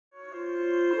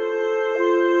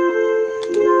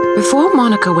Before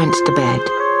Monica went to bed,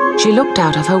 she looked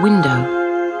out of her window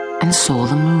and saw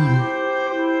the moon.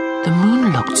 The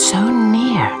moon looked so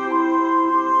near.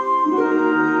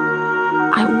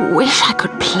 I wish I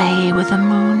could play with the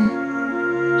moon,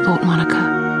 thought Monica,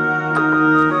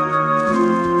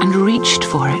 and reached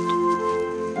for it.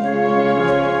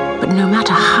 But no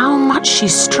matter how much she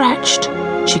stretched,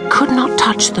 she could not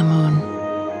touch the moon.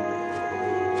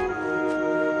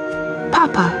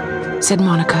 "Papa," said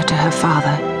Monica to her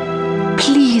father,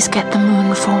 "please get the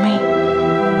moon for me."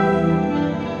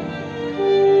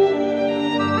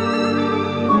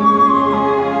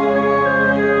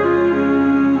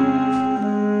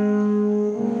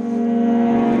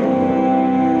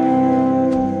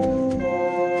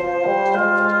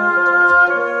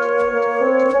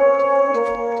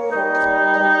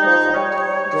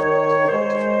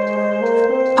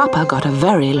 Papa got a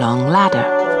very long ladder.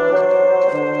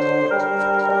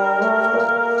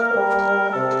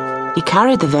 He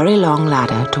carried the very long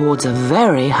ladder towards a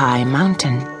very high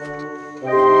mountain.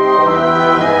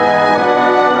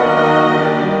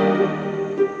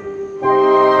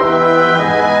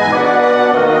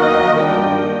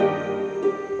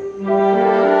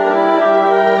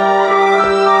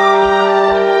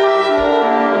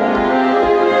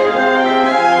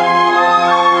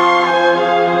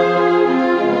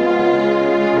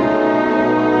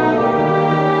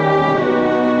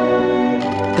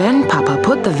 Then Papa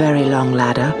put the very long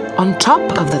ladder on top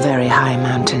of the very high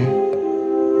mountain.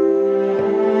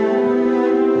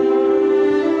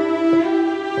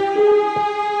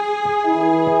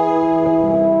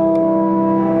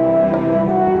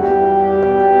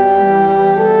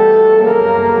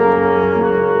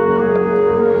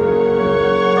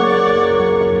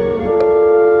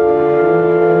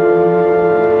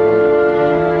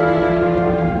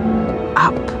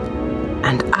 Up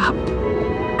and up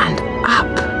and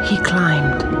up he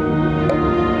climbed.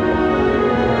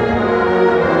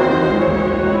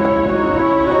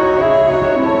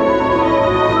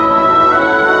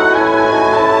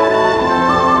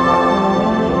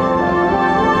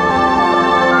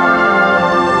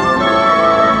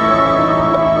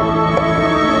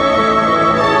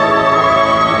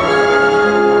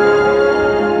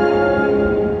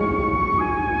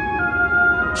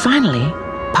 Finally,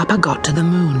 Papa got to the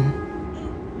moon.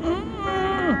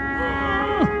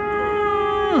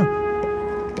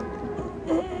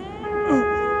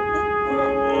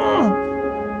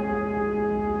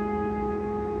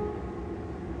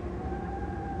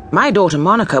 "My daughter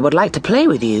Monica would like to play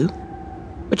with you,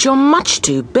 but you're much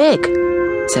too big,"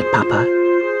 said Papa.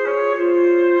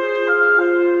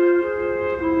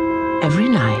 "Every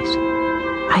night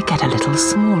I get a little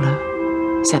smaller,"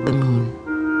 said the moon.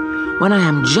 "When I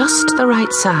am just the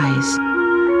right size,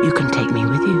 you can take me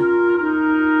with you."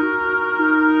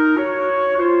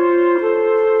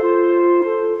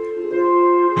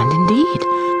 And indeed,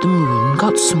 the moon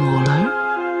got smaller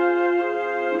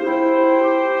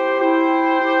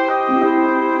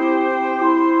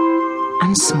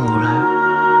and smaller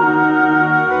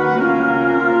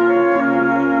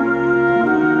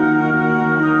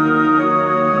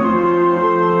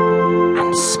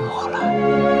and smaller.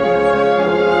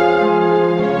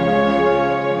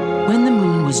 When the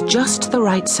moon was just the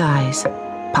right size,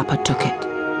 Papa took it.